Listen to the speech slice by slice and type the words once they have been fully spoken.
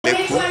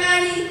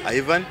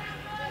Ivan.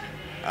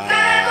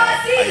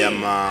 I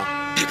am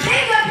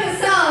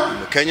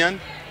I'm a Kenyan.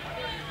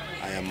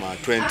 I am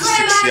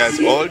 26 years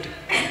old,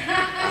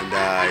 and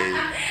I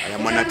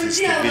am an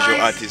artist, a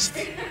visual artist,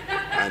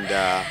 and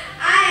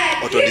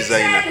auto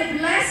designer.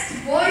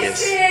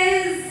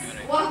 Yes.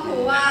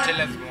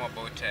 Tell us more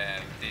about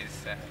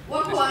this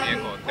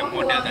vehicle, the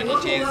model that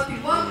it is,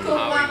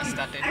 how you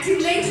started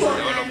it, the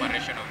whole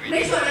operation of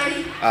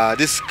it.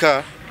 This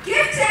car,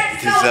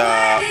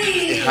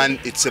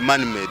 it's a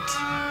man-made.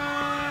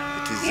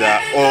 It is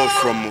all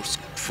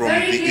from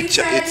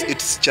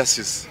its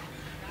chassis.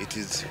 It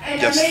is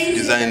just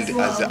designed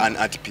as an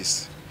art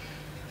piece.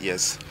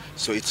 Yes.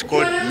 So it's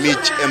called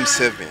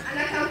MM7.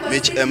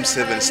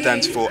 MM7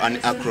 stands for an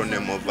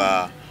acronym of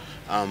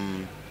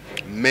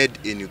made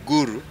in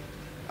Guru,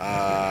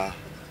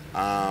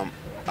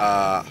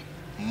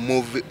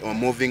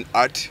 moving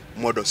art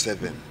model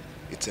 7.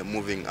 It's a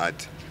moving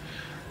art.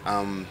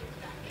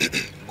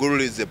 Guru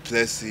is a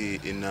place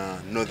in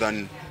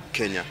northern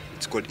Kenya.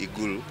 It's called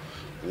Igulu,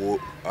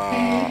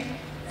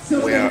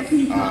 where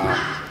we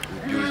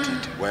built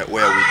it, where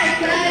we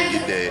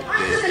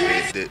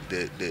did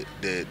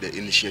the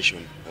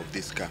initiation of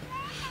this car.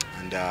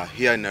 And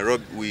here in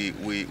Nairobi,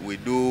 we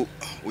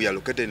are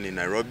located in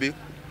Nairobi,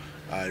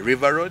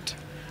 River Road,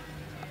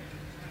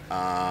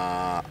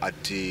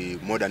 at the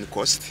Modern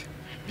Coast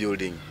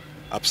building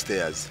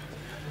upstairs.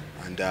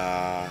 And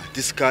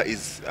this car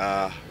is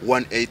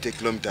 180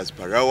 kilometers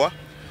per hour.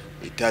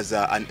 It has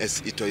an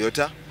SE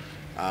Toyota.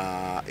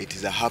 It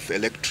is a half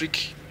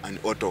electric and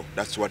auto.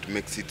 That's what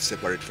makes it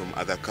separate from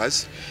other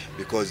cars,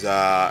 because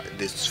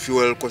the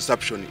fuel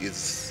consumption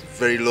is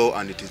very low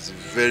and it is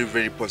very,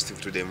 very positive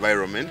to the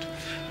environment,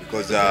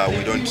 because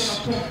we don't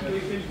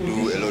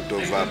do a lot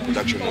of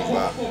production of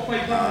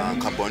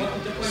carbon,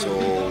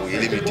 so we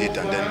limit it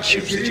and then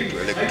shift it into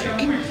electric.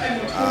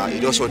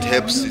 It also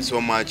helps it so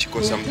much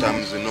because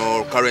sometimes, you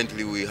know,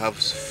 currently we have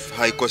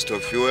high cost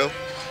of fuel.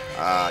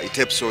 It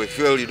helps, so if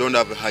fuel, you don't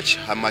have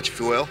how much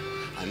fuel,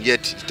 and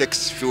yet it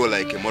takes fuel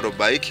like a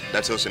motorbike.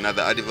 That's also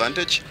another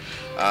advantage.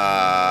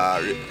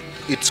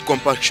 Its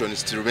compaction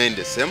still remains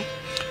the same,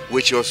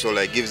 which also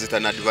like gives it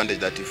an advantage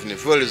that if the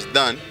fuel is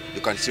done,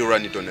 you can still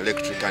run it on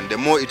electric. And the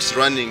more it's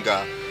running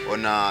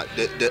on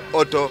the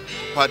auto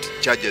part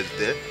charges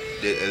the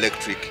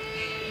electric,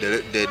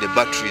 the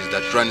batteries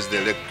that runs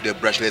the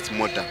brushless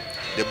motor.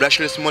 The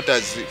brushless motor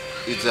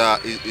is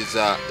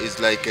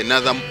like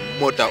another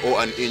motor or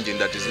an engine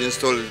that is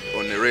installed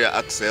on a rear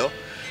axle,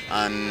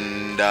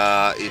 and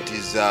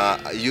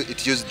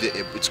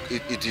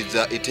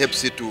it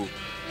helps it to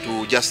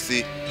just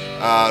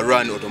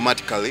run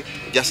automatically,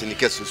 just in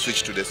case you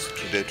switch to the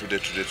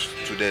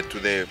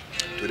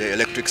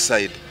electric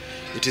side.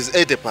 It is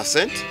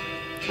 80%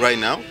 right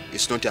now.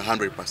 It's not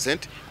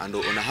 100%, and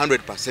on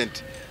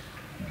 100%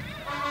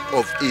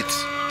 of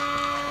it,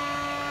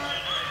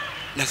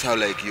 that's how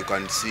like you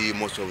can see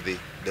most of the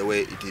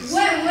way it is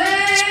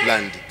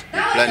planned.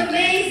 Planned.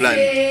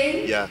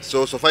 Yeah.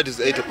 So far it is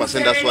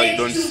 80%. That's why you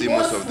don't see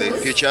most of the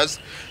features,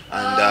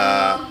 and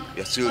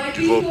we are still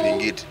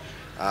developing it.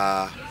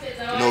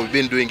 You know, we've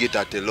been doing it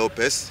at a low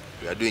pace.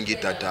 We are doing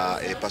it at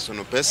a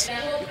personal pace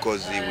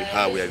because we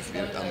are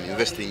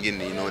investing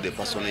in, you know, the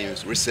personal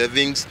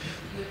savings.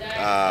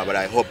 But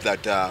I hope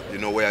that you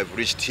know, where I've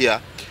reached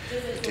here,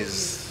 it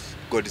is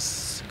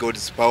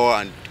God's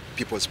power and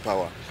people's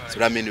power. So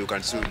that means you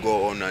can still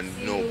go on, and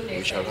you know,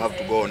 we shall have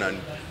to go on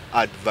and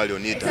add value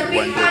on it, and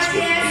one day it's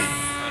going to be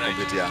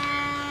complete. Yeah.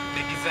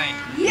 The design.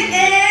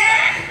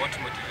 What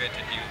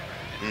motivated you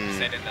and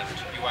decided that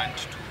you want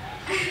to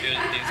build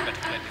this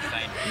particular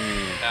design?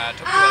 Talk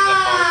to us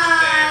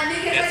about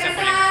the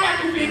assembling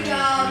part of it,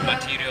 the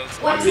materials,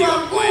 how you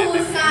acquire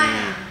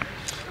them.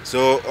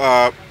 So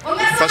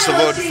first of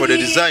all, for the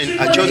design,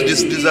 I chose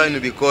this design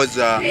because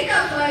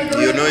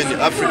you know, in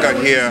Africa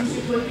here,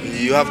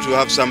 you have to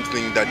have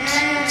something that,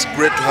 it's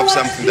great to have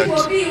something that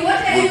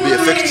will be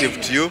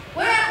effective to you.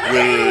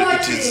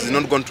 It is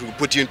not going to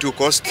put you into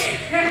cost.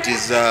 It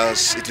is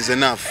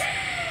enough.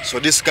 So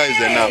this car is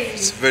enough.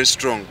 It's very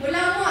strong.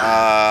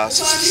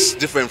 It's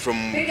different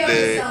from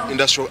the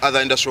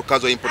other industrial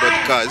cars or imported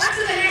cars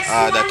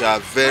that are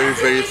very,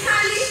 very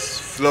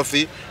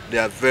fluffy. They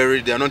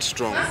are not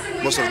strong.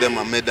 Most of them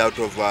are made out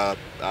of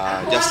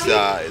just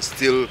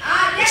steel,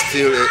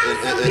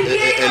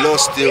 a low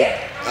steel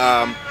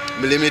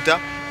millimeter.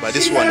 But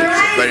this one is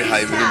a very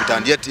high millimeter,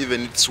 and yet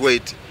even its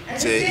weight,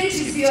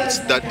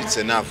 it's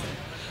enough.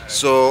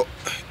 So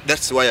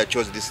that's why I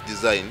chose this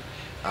design,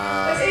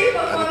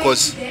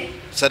 because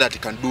so that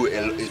it can do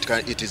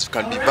can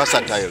be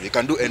versatile. You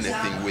can do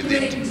anything with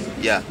it.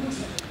 Yeah.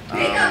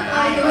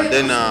 And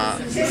then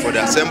for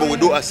the assembly, we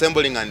do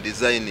assembling and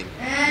designing,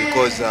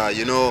 because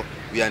you know,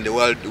 we are in the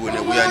world, we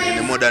are in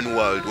a modern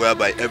world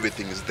whereby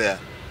everything is there.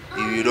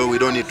 We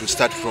don't need to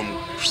start from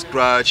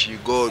scratch. You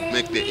go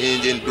make the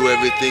engine, do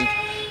everything.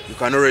 You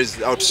can always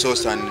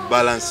outsource and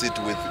balance it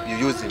with, you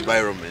use the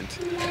environment.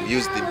 We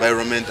use the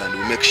environment and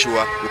we make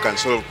sure we can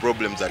solve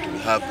problems that we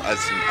have as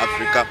in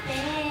Africa,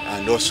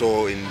 and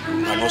also we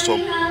can also,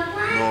 you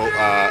know,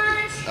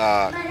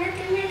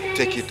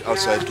 take it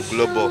outside to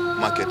global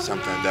market,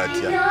 something like that.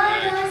 Yeah.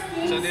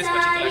 Right. So this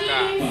particular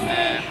car,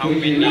 how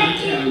many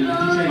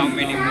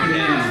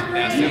models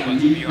they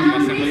assembled? You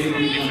have assembled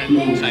from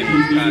different type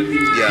of cars.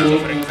 Yeah. So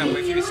for example,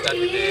 if you start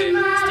with the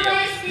steer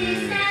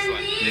wheel,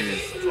 this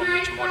is from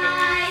which model?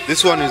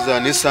 This one is a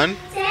Nissan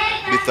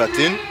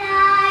B13.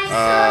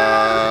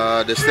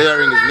 The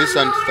steering is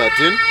Nissan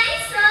 13,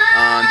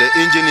 and the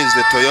engine is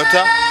the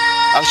Toyota.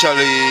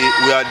 Actually,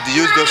 we had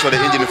used also the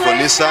engine for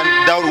Nissan.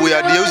 Now we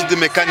had used the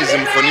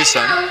mechanism for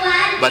Nissan,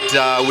 but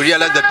we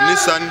realized that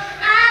Nissan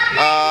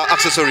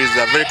accessories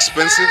are very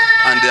expensive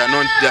and they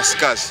are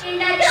scarce.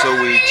 So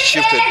we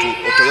shifted to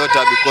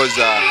Toyota because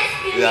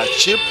they are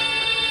cheap,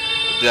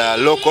 they are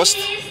low cost,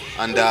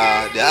 and they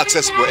are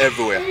accessible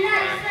everywhere.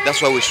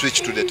 That's why we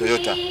switched to the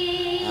Toyota.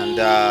 And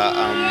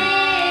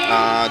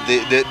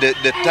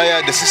the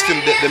tire, the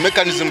system, the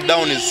mechanism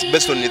down is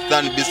based on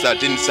Nissan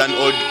B13, Nissan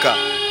old car.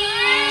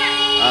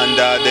 And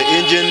the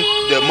engine,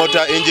 the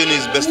motor engine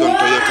is based on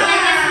Toyota.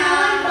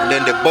 And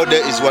then the body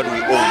is what we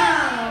own.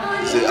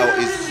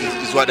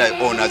 Is what I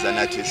own as an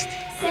artist.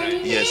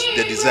 Yes,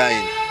 the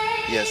design.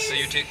 Yes. So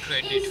you take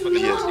credit for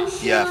the body?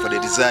 Yeah, for the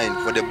design,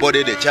 for the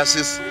body, the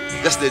chassis,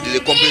 just the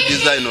complete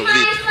design of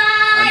it.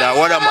 And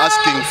what I'm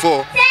asking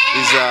for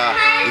is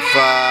if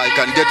I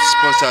can get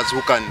sponsors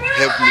who can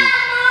help me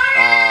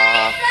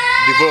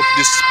develop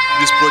this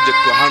project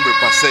to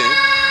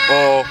 100%.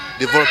 Or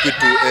develop it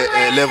to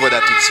a level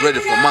that it's ready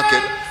for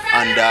market,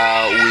 and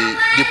we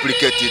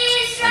duplicate it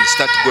and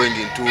start going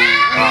into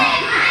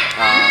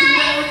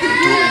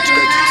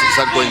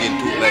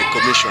like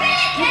commissions.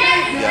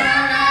 Yeah.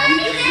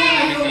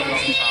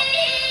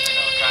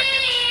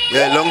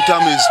 Yeah, long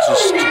term is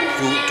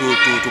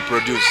to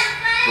produce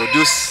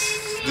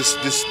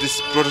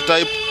this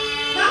prototype,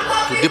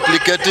 to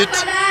duplicate it,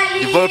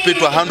 develop it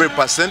to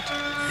 100%.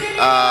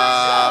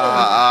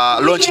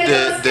 Launch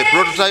the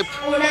prototype,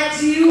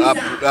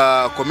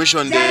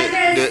 commission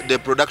the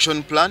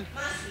production plan,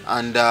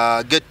 and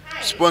get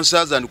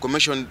sponsors and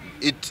commission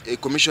it,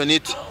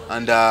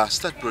 and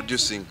start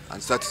producing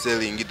and start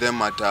selling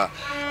them at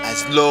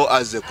as low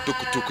as the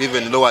tuk-tuk,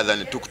 even lower than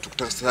the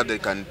tuk-tuk, so that they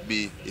can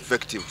be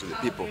effective to the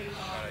people.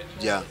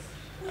 Yeah.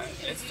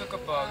 Let's talk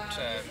about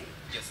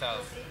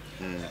yourself.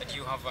 Do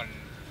you have an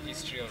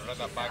history or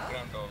rather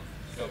background of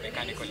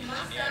mechanical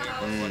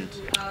engineering?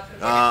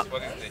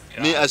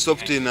 Me, I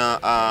stopped in.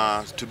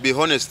 To be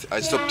honest,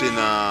 I stopped in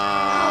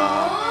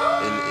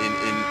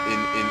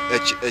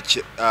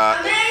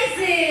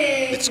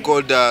it's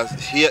called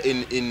here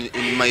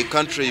in my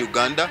country,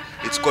 Uganda.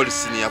 It's called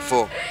Senior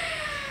 4.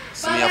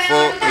 Senior 4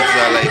 is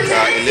like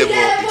a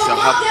level. It's a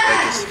half,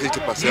 like it's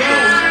 50% of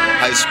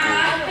high school.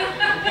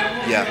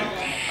 Yeah.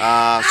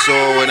 So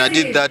when I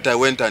did that, I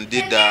went and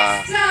did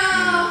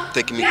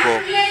technical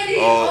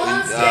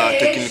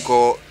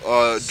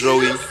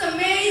drawing,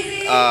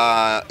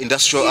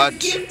 industrial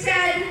art,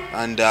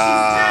 and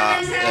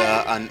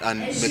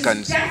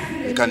mechanics.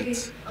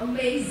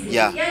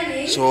 Yeah.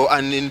 So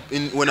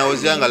when I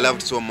was young, I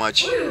loved so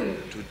much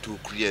to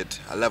create.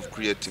 I love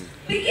creating.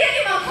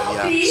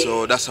 Yeah.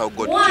 So that's how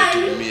God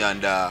created me,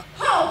 and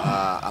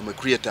I'm a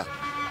creator.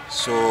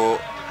 So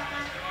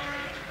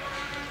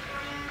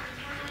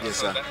yes,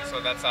 sir. So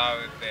that's how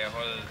the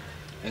whole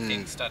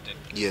thing started.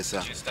 Yes,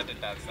 sir. You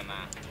started as an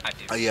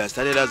artist. Yeah, I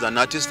started as an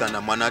artist, and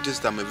I'm an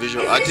artist. I'm a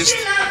visual artist.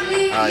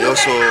 I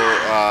also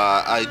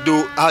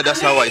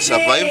that's how I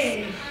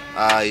survive.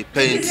 I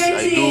paint.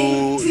 I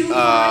do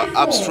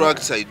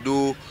abstracts. I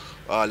do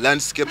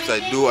landscapes. I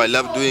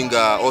love doing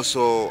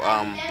also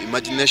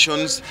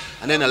imaginations,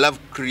 and then I love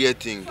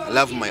creating. I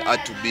love my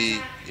art to be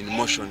in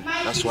motion.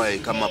 That's why I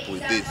come up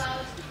with this.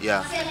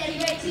 Yeah. Is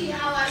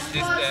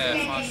this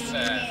the first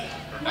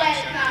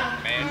production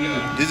you've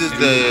made? This is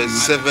the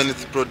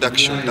 7th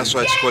production. That's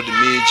why it's called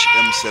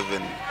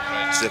MM7.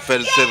 It's the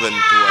first 7th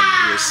one.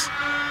 Yes.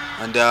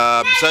 And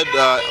besides,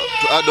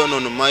 to add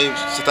on my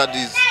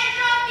studies,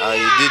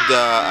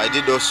 I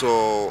did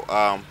also.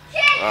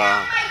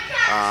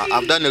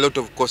 I've done a lot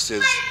of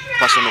courses,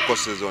 personal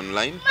courses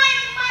online.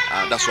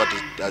 That's how it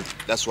has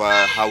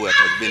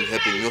been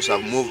helping me. Also,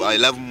 I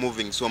love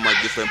moving so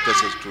much different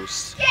places to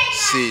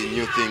see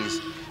new things,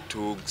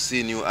 to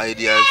see new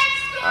ideas,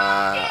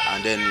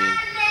 and then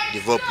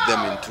develop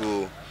them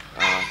into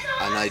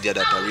an idea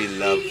that I really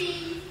love.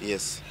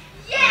 Yes.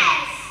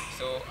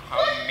 So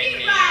how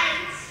many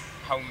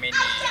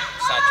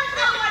such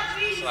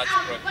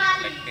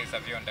projects like this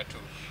have you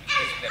undertook? Is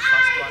this the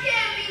first one,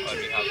 or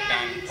you have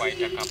done quite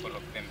a couple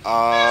of them?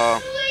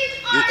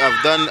 I've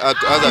done, as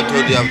I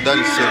told you, I've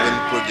done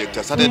 7 projects.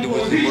 I started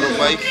with the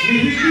motorbike.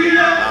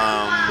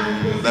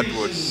 That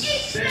was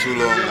too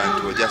long, and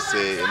it was just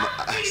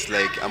it's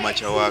like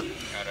amateur work.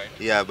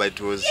 Yeah, but it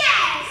was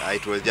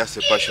just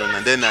a passion.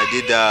 And then I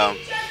did a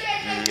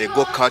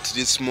go-kart,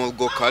 these small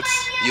go-karts.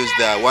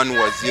 One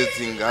was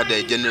had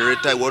a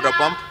generator, water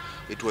pump.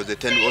 It was a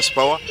 10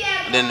 horsepower.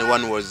 And then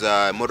one was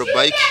a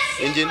motorbike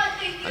engine.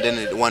 And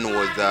then one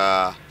was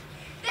a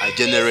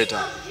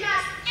generator.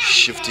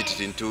 Shifted it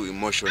into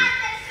emotion.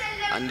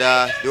 and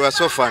they were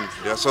so fun.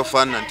 They were so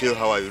fun until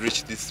how I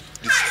reached this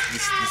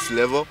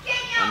level,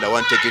 and I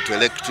want to take it to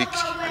electric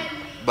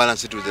and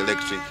balance it with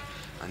electric.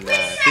 And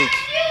I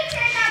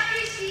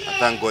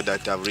thank God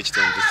that I've reached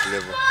on this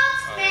level.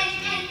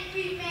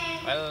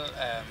 Well,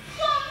 that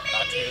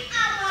will be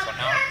for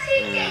now.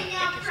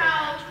 Thank you so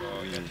much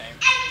for your time.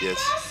 Yes.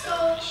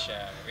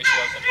 Wish you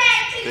all the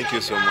best. Thank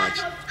you so much.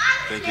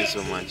 Thank you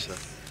so much, sir.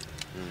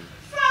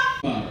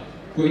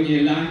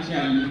 Kwenye lunch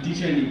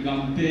alitisha ni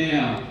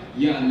compare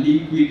ya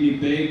liquid ni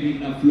baby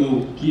na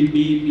flow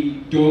kimini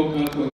toka kwa